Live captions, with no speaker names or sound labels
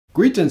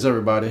Greetings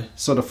everybody.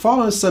 So the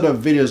following set of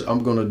videos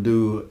I'm going to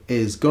do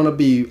is going to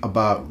be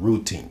about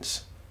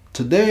routines.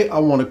 Today I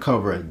want to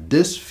cover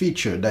this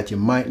feature that you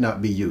might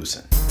not be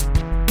using.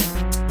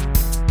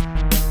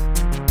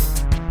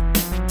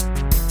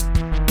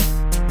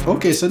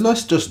 Okay, so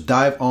let's just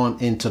dive on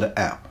into the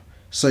app.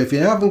 So if you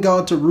haven't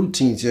gone to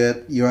routines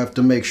yet, you have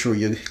to make sure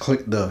you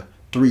click the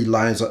three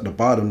lines at the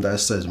bottom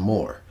that says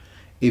more.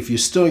 If you're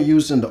still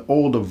using the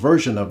older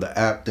version of the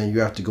app, then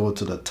you have to go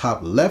to the top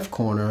left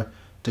corner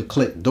to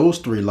click those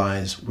three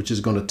lines, which is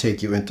going to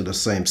take you into the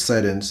same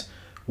settings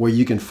where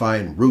you can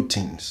find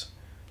routines.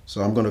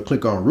 So I'm going to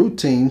click on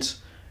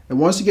routines, and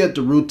once you get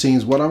to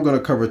routines, what I'm going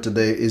to cover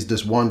today is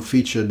this one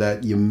feature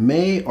that you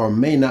may or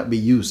may not be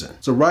using.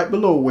 So right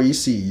below where you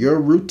see your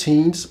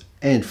routines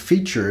and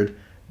featured,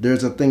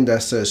 there's a thing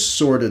that says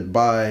sorted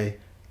by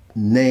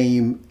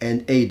name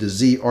and A to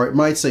Z, or it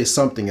might say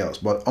something else,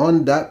 but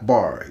on that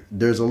bar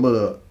there's a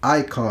little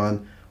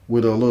icon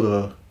with a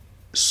little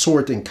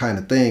sorting kind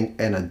of thing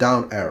and a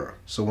down arrow.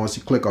 So once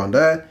you click on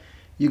that,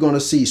 you're going to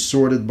see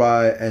sorted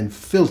by and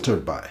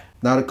filtered by.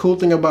 Now the cool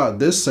thing about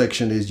this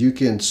section is you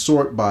can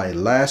sort by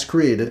last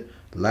created,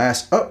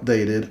 last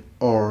updated,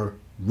 or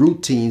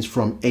routines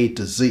from A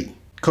to Z.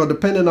 Because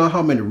depending on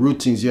how many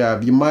routines you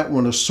have, you might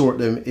want to sort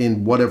them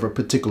in whatever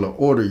particular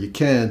order you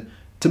can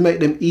to make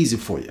them easy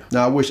for you.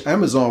 Now I wish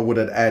Amazon would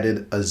have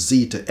added a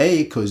Z to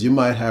A, because you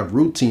might have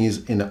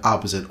routines in the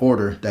opposite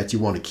order that you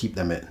want to keep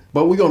them in.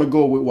 But we're going to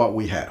go with what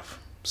we have.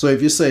 So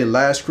if you say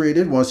last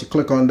created, once you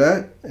click on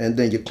that and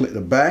then you click the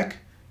back,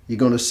 you're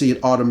going to see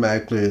it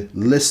automatically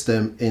list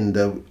them in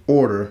the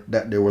order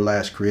that they were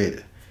last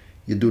created.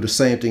 You do the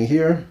same thing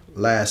here,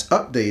 last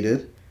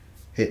updated,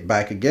 hit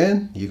back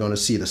again, you're going to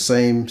see the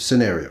same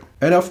scenario.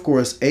 And of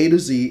course, A to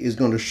Z is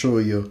going to show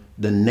you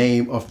the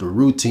name of the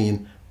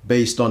routine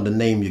based on the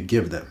name you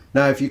give them.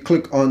 Now, if you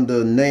click on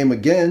the name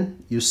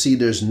again, you see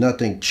there's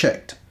nothing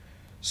checked.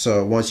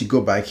 So once you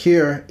go back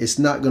here, it's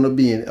not going to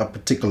be in a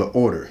particular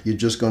order. You're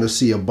just going to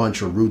see a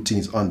bunch of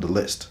routines on the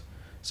list.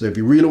 So if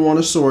you really want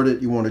to sort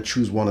it, you want to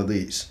choose one of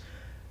these.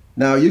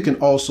 Now you can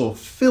also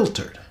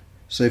filter.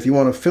 So if you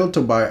want to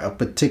filter by a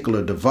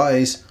particular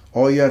device,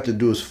 all you have to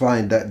do is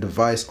find that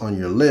device on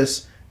your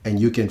list and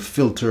you can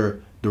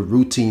filter the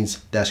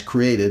routines that's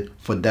created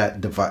for that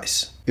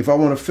device. If I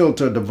want to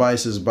filter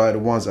devices by the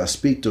ones I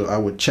speak to, I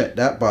would check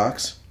that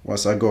box.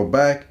 Once I go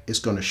back, it's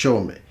going to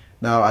show me.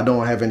 Now I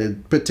don't have any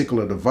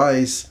particular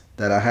device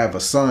that I have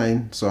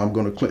assigned, so I'm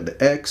going to click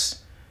the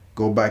X,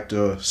 go back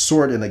to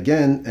sorting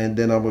again, and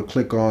then I will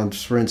click on,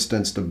 for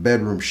instance, the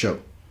bedroom show.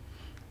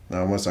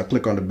 Now once I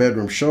click on the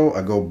bedroom show,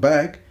 I go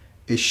back,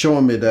 it's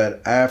showing me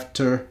that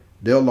after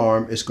the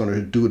alarm, it's going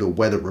to do the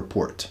weather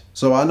report.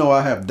 So I know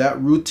I have that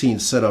routine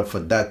set up for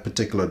that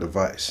particular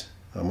device.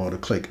 I'm going to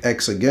click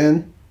X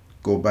again,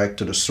 go back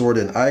to the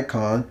sorting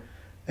icon,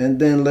 and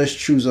then let's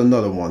choose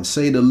another one,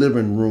 say the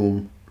living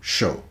room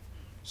show.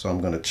 So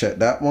I'm going to check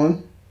that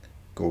one,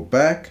 go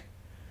back.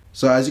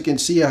 So as you can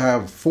see, I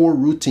have 4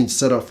 routines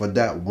set up for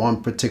that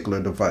one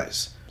particular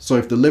device. So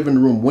if the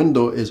living room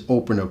window is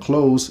open or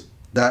closed,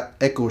 that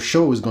echo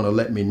show is going to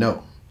let me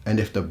know. And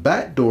if the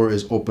back door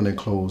is open and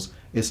closed,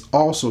 it's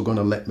also going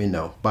to let me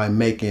know by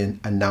making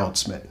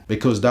announcement,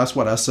 because that's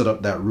what I set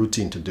up that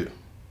routine to do.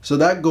 So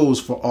that goes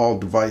for all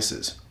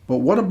devices. But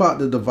what about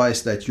the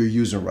device that you're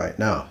using right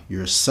now,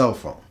 your cell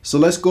phone? So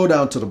let's go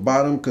down to the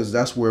bottom, because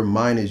that's where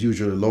mine is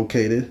usually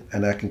located,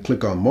 and I can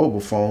click on mobile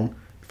phone.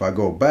 If I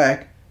go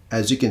back,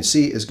 as you can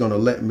see, it's going to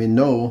let me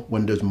know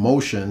when there's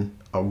motion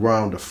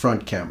around the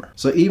front camera.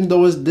 So even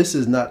though this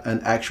is not an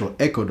actual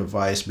Echo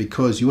device,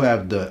 because you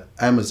have the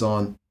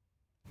Amazon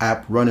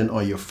app running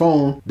on your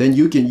phone, then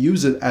you can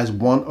use it as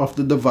one of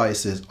the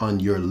devices on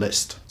your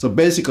list. So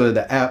basically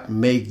the app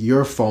make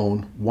your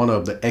phone one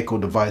of the Echo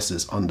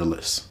devices on the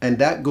list. And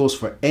that goes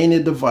for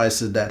any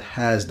devices that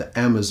has the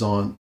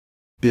Amazon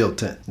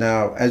built in.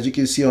 Now, as you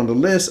can see on the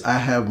list, I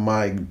have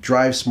my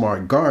Drive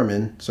Smart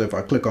Garmin. So if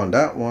I click on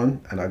that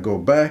one and I go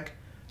back,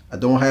 I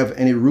don't have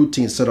any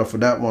routine set up for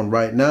that one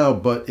right now,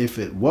 but if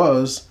it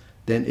was,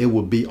 then it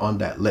would be on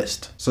that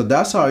list. So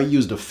that's how I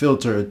use the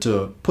filter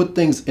to put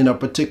things in a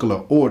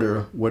particular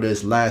order, whether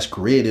it's last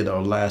created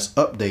or last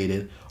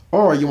updated,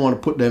 or you want to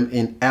put them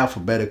in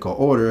alphabetical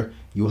order,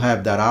 you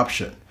have that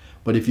option.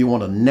 But if you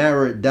want to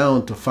narrow it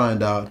down to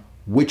find out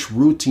which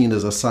routine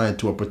is assigned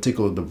to a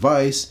particular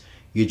device,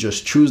 you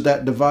just choose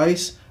that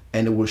device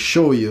and it will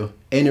show you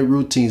any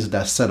routines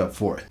that's set up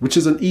for it, which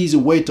is an easy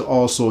way to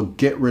also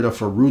get rid of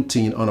a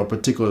routine on a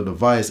particular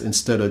device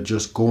instead of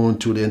just going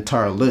through the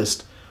entire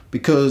list.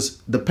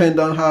 Because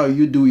depending on how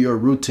you do your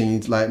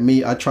routines, like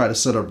me, I try to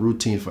set up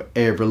routines for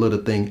every little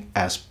thing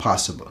as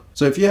possible.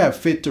 So if you have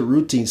fit to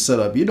routine set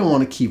up, you don't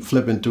want to keep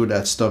flipping through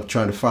that stuff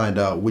trying to find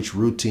out which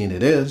routine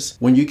it is,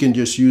 when you can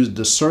just use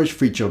the search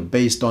feature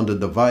based on the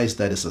device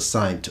that it's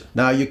assigned to.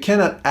 Now you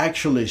cannot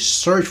actually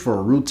search for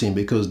a routine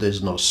because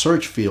there's no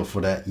search field for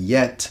that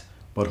yet,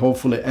 but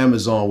hopefully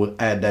Amazon will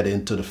add that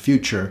into the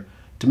future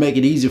to make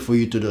it easy for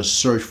you to just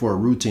search for a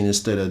routine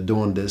instead of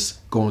doing this,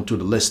 going through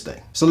the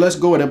listing. So let's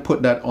go ahead and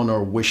put that on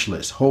our wish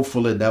list.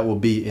 Hopefully that will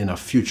be in a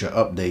future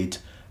update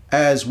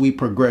as we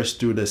progress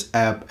through this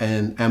app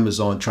and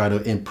Amazon try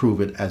to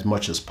improve it as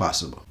much as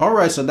possible. All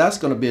right, so that's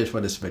going to be it for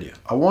this video.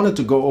 I wanted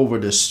to go over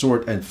the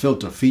sort and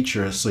filter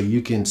feature so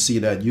you can see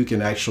that you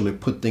can actually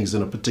put things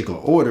in a particular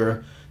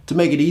order to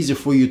make it easier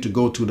for you to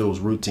go to those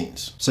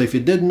routines. So if you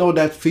didn't know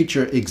that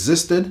feature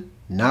existed,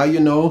 now you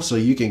know, so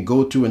you can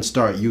go to and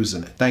start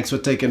using it. Thanks for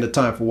taking the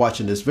time for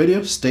watching this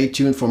video. Stay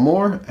tuned for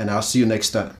more, and I'll see you next time.